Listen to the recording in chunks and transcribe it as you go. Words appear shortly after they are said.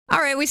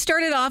All right, we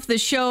started off the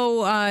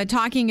show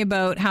talking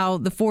about how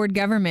the Ford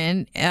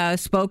government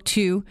spoke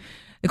to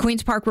the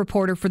Queen's Park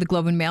reporter for the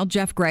Globe and Mail,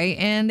 Jeff Gray,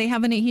 and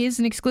he is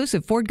an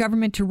exclusive. Ford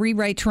government to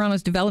rewrite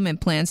Toronto's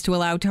development plans to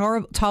allow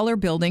taller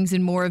buildings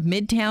in more of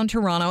Midtown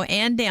Toronto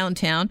and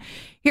downtown.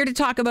 Here to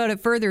talk about it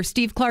further,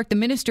 Steve Clark, the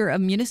Minister of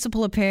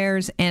Municipal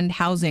Affairs and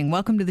Housing.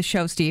 Welcome to the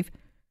show, Steve.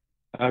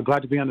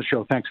 Glad to be on the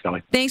show. Thanks,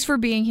 Kelly. Thanks for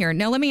being here.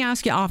 Now, let me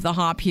ask you off the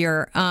hop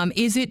here.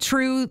 Is it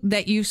true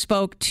that you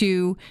spoke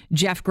to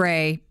Jeff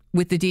Gray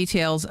with the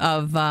details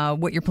of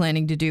what you're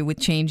planning to do with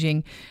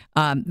changing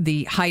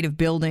the height of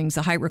buildings,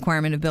 the height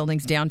requirement of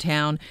buildings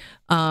downtown,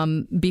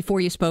 before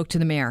you spoke to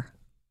the mayor?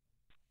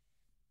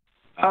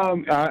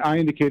 I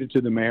indicated to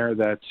the mayor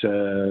that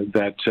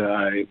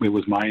it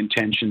was my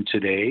intention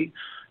today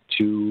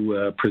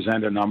to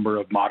present a number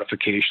of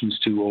modifications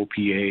to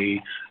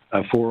OPA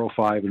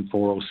 405 and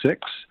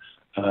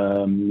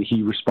 406.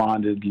 He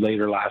responded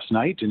later last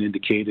night and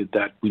indicated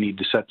that we need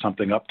to set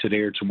something up today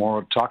or tomorrow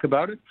to talk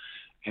about it.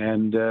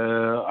 And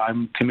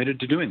I'm committed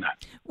to doing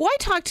that. Why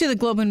talk to the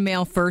Globe and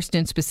Mail first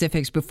in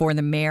specifics before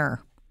the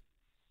mayor?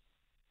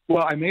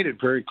 Well, I made it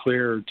very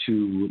clear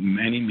to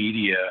many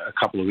media a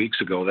couple of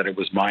weeks ago that it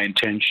was my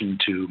intention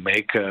to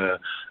make a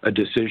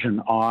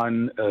decision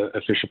on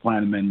Official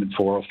Plan Amendment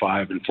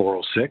 405 and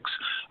 406.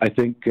 I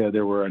think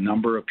there were a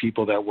number of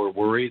people that were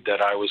worried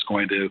that I was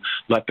going to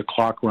let the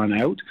clock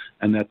run out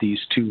and that these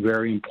two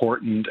very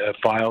important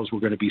files were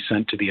going to be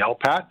sent to the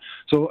LPAT.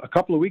 So a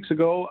couple of weeks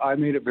ago, I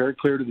made it very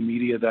clear to the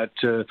media that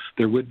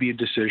there would be a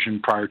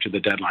decision prior to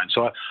the deadline.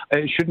 So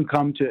it shouldn't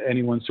come to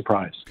anyone's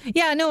surprise.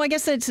 Yeah, no, I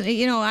guess that's,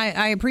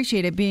 I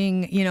appreciate it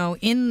being,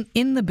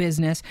 in the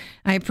business.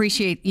 I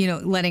appreciate,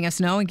 letting us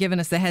know and giving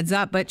us the heads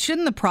up. But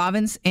shouldn't the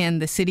province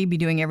and the city be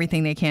doing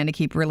everything they can to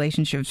keep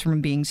relationships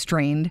from being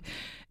strained?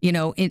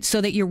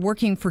 So that you're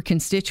working for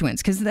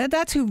constituents, because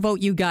that's who vote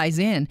you guys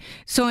in.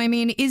 So,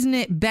 isn't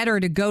it better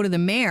to go to the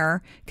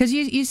mayor? Because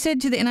you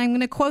said and I'm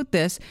going to quote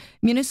this,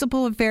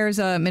 Municipal Affairs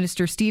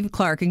Minister Steve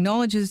Clark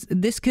acknowledges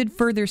this could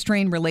further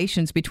strain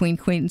relations between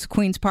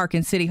Queen's Park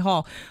and City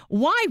Hall.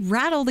 Why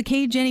rattle the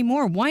cage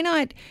anymore? Why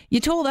not?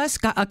 You told us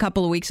a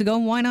couple of weeks ago,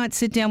 why not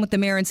sit down with the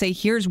mayor and say,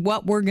 here's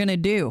what we're going to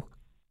do?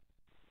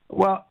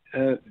 Well,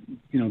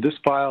 this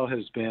file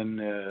has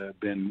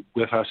been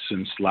with us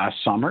since last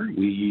summer.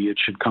 It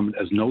should come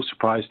as no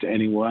surprise to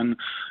anyone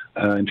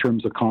in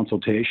terms of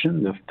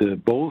consultation.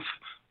 Both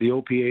the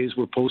OPAs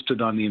were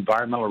posted on the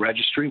environmental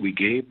registry. We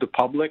gave the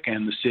public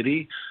and the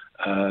city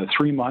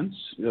 3 months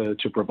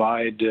to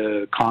provide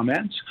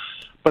comments.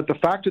 But the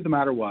fact of the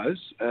matter was,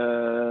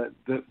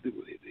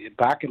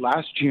 back in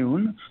last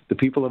June, the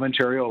people of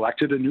Ontario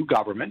elected a new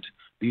government.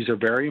 These are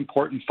very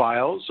important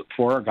files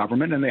for our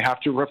government, and they have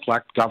to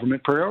reflect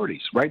government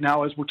priorities. Right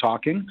now, as we're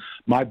talking,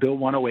 my Bill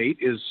 108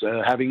 is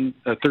having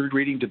a third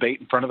reading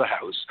debate in front of the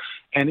House,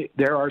 and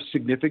there are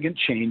significant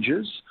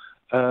changes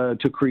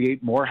to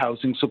create more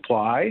housing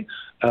supply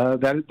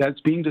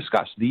that's being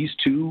discussed. These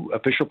two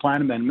official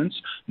plan amendments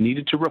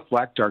needed to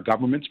reflect our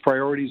government's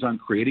priorities on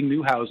creating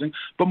new housing,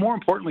 but more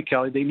importantly,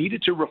 Kelly, they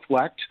needed to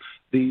reflect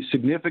the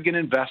significant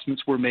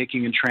investments we're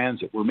making in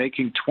transit. We're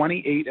making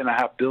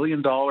 $28.5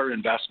 billion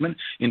investment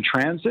in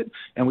transit,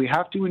 and we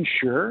have to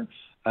ensure,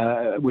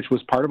 which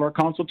was part of our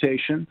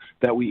consultation,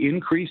 that we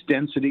increase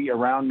density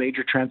around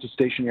major transit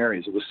station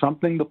areas. It was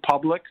something the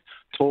public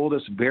told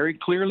us very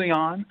clearly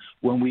on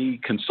when we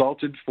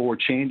consulted for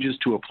changes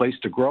to a place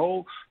to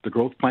grow, the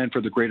growth plan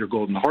for the Greater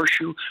Golden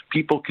Horseshoe.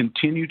 People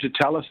continue to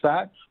tell us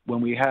that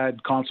when we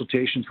had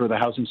consultations for the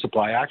Housing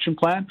Supply Action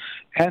Plan.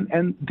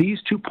 And these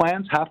two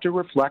plans have to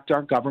reflect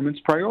our government's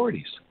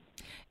priorities.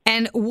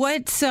 And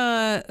what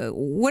are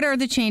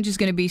the changes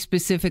going to be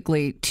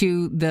specifically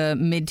to the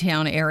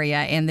Midtown area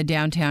and the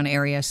downtown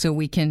area so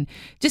we can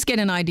just get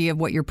an idea of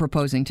what you're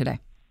proposing today?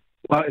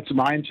 Well, it's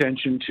my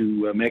intention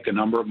to make a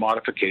number of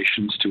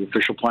modifications to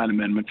Official Plan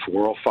Amendment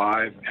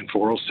 405 and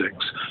 406.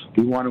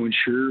 We want to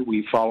ensure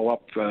we follow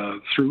up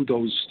through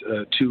those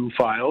two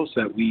files,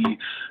 that we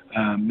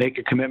make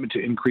a commitment to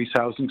increase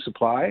housing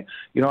supply.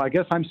 I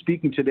guess I'm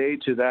speaking today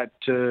to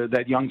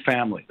that young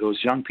family, those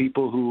young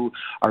people who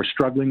are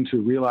struggling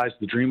to realize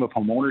the dream of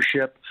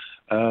homeownership.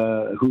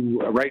 Who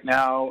right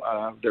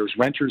now, there's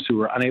renters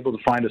who are unable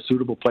to find a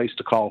suitable place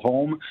to call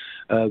home.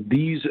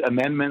 These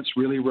amendments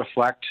really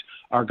reflect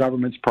our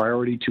government's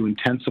priority to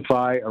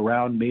intensify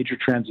around major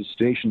transit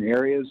station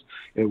areas,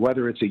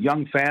 whether it's a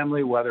young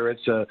family, whether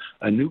it's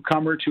a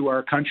newcomer to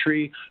our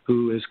country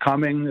who is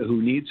coming,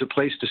 who needs a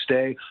place to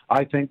stay.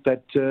 I think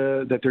that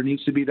there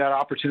needs to be that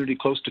opportunity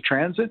close to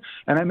transit.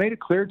 And I made it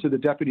clear to the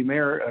Deputy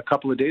Mayor a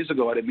couple of days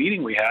ago at a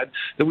meeting we had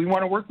that we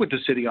want to work with the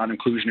city on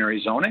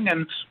inclusionary zoning.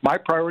 And my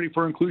priority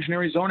for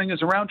inclusionary zoning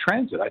is around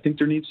transit. I think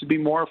there needs to be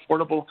more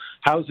affordable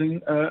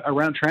housing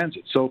around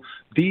transit. So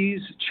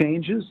these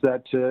changes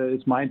that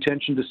it's my intention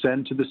intention to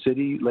send to the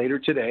city later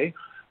today,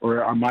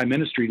 or my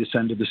ministry to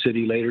send to the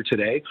city later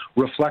today,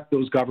 reflect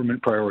those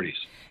government priorities.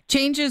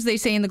 Changes, they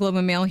say in the Globe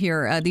and Mail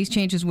here, these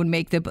changes would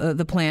make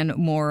the plan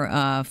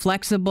more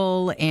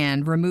flexible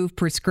and remove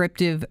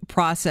prescriptive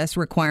process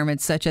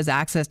requirements such as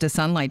access to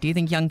sunlight. Do you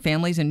think young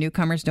families and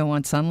newcomers don't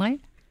want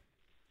sunlight?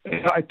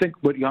 I think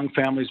what young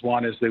families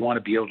want is they want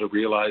to be able to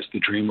realize the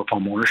dream of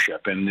home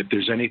ownership. And if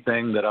there's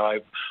anything that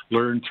I've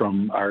learned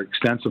from our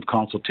extensive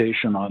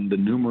consultation on the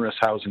numerous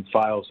housing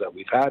files that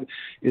we've had,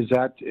 is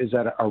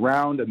that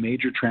around a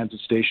major transit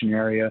station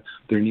area,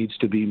 there needs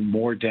to be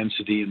more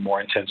density and more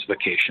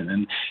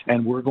intensification.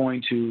 And we're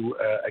going to,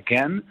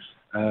 again,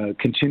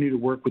 continue to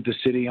work with the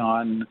city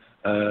on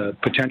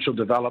potential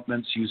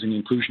developments using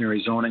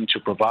inclusionary zoning to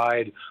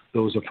provide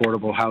those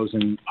affordable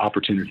housing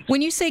opportunities.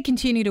 When you say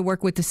continue to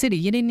work with the city,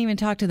 you didn't even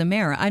talk to the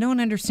mayor. I don't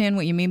understand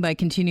what you mean by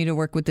continue to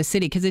work with the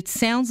city, because it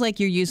sounds like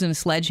you're using a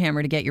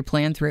sledgehammer to get your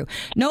plan through.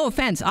 No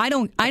offense, I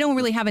don't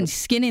really have any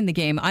skin in the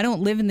game. I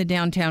don't live in the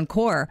downtown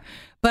core,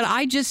 but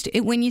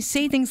when you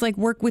say things like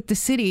work with the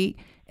city,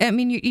 I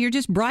mean, you're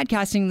just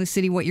broadcasting to the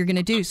city what you're going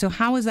to do. So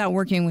how is that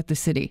working with the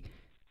city?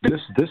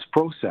 This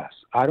process,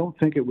 I don't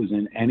think it was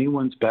in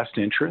anyone's best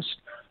interest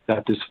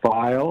that this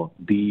file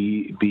that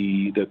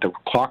the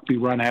clock be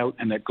run out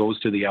and that goes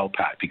to the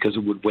LPAT, because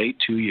it would wait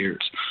 2 years.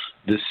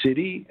 The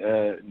city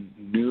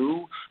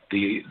knew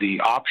the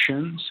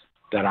options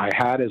that I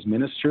had as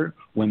minister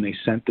when they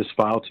sent this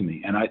file to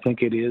me. And I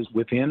think it is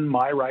within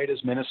my right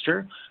as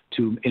minister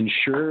to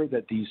ensure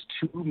that these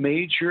two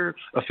major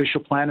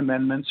official plan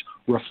amendments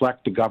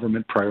reflect the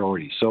government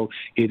priorities. So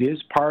it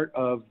is part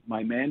of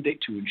my mandate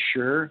to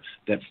ensure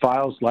that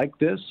files like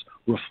this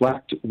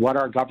reflect what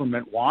our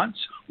government wants.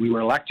 We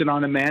were elected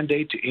on a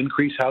mandate to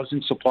increase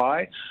housing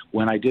supply.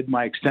 When I did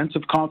my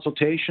extensive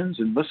consultations,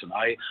 and listen,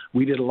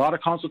 we did a lot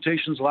of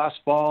consultations last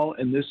fall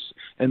and this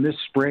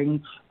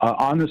spring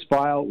on this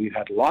file. We've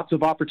had lots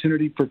of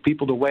opportunity for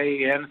people to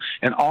weigh in,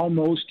 and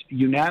almost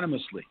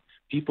unanimously,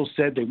 people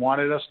said they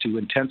wanted us to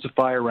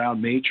intensify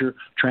around major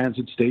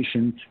transit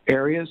station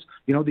areas.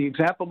 You know, the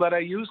example that I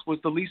used was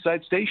the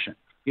Leaside Station.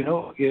 You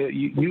know,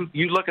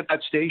 you look at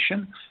that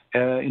station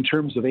in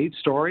terms of 8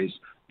 stories.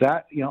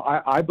 That, you know,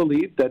 I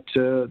believe that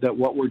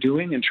what we're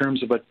doing in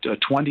terms of a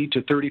 20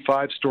 to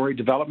 35 story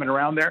development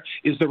around there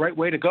is the right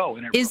way to go.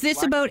 And is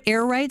this about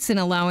air rights and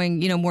allowing,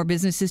 more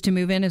businesses to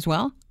move in as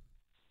well?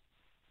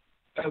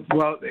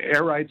 Well,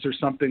 air rights are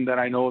something that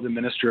I know the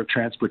Minister of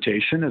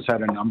Transportation has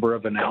had a number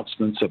of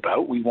announcements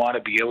about. We want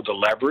to be able to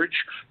leverage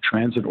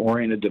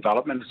transit-oriented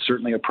development. It's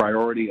certainly a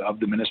priority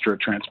of the Minister of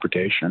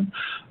Transportation.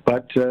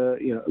 But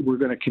we're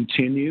going to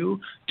continue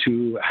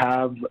to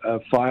have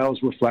files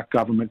reflect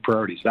government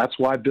priorities. That's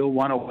why Bill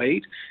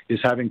 108 is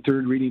having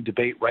third reading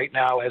debate right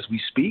now as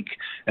we speak,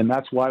 and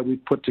that's why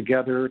we've put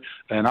together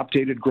an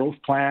updated growth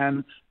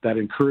plan that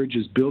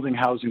encourages building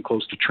housing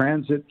close to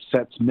transit,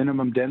 sets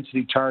minimum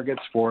density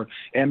targets for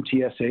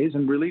MTSAs,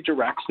 and really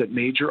directs that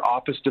major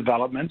office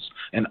developments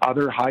and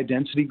other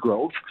high-density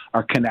growth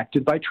are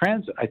connected by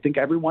transit. I think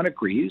everyone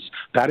agrees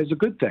that is a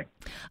good thing.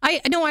 I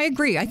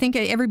agree. I think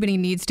everybody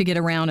needs to get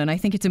around, and I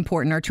think it's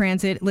important. Our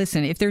transit,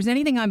 listen, if there's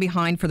anything I'm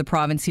behind for the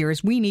province here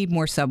is we need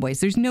more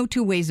subways. There's no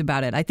two ways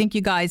about it. I think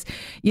you guys,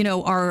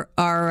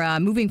 are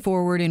moving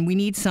forward, and we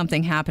need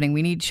something happening.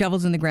 We need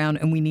shovels in the ground,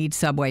 and we need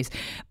subways.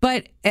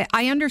 But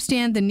I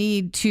understand the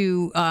need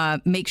to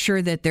make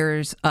sure that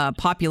there's a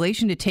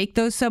population to take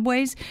those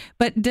subways.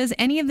 But does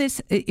any of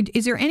this,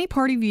 is there any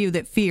part of you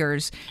that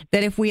fears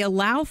that if we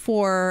allow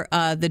for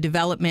the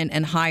development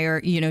and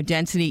higher,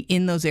 density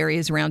in those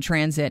areas around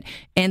transit,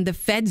 and the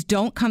feds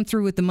don't come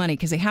through with the money,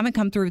 because they haven't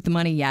come through with the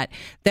money yet,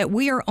 that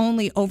we are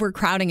only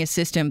overcrowding a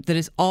system that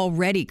is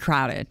already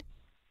crowded?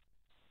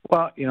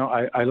 Well,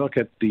 I look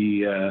at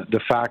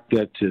the fact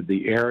that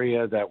the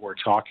area that we're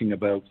talking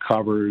about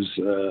covers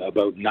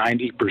about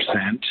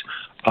 90%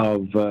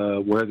 of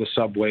where the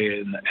subway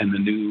and the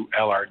new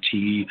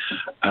LRT,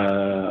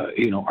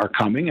 are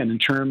coming. And in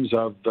terms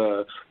of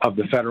the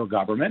federal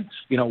government,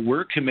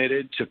 we're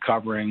committed to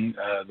covering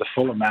the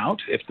full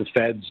amount if the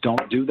feds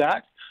don't do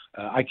that.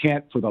 I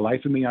can't for the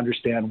life of me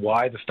understand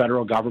why the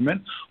federal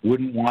government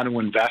wouldn't want to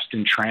invest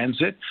in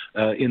transit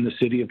in the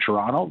city of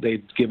Toronto.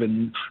 They've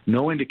given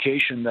no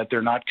indication that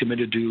they're not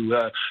committed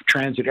to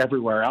transit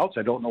everywhere else.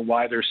 I don't know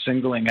why they're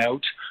singling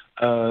out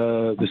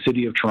the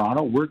city of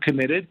Toronto. We're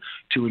committed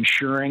to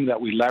ensuring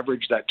that we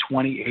leverage that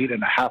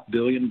 $28.5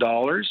 billion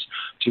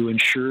to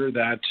ensure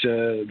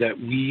that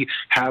we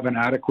have an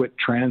adequate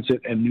transit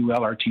and new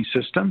LRT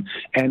system.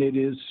 And it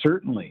is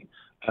certainly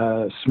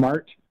a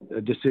smart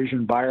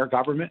decision by our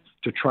government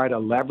to try to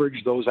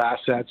leverage those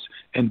assets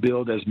and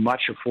build as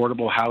much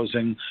affordable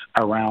housing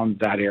around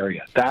that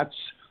area. That's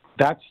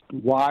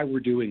why we're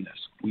doing this.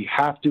 We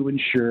have to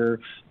ensure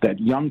that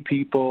young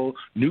people,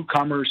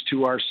 newcomers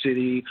to our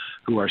city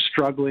who are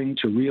struggling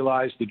to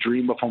realize the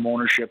dream of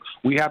homeownership,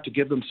 we have to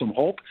give them some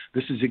hope.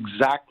 This is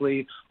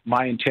exactly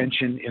my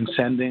intention in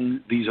sending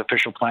these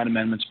official plan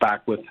amendments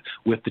back with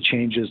the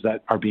changes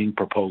that are being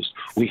proposed.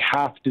 We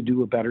have to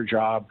do a better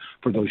job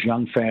for those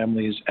young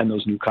families and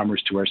those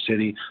newcomers to our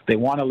city. They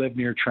want to live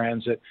near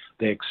transit.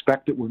 They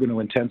expect that we're going to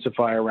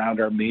intensify around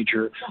our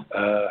major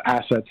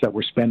assets that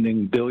we're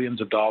spending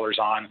billions of dollars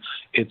on.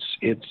 It's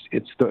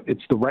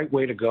the right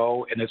way to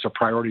go, and it's a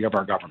priority of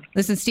our government.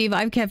 Listen, Steve,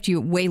 I've kept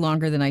you way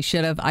longer than I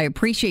should have. I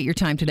appreciate your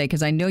time today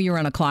because I know you're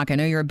on a clock. I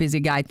know you're a busy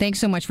guy. Thanks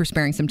so much for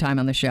sparing some time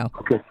on the show.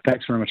 Okay,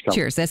 thanks very much, Kelly.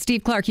 Cheers. That's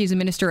Steve Clark. He's the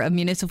Minister of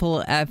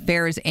Municipal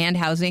Affairs and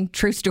Housing.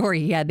 True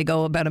story. He had to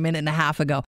go about a minute and a half ago.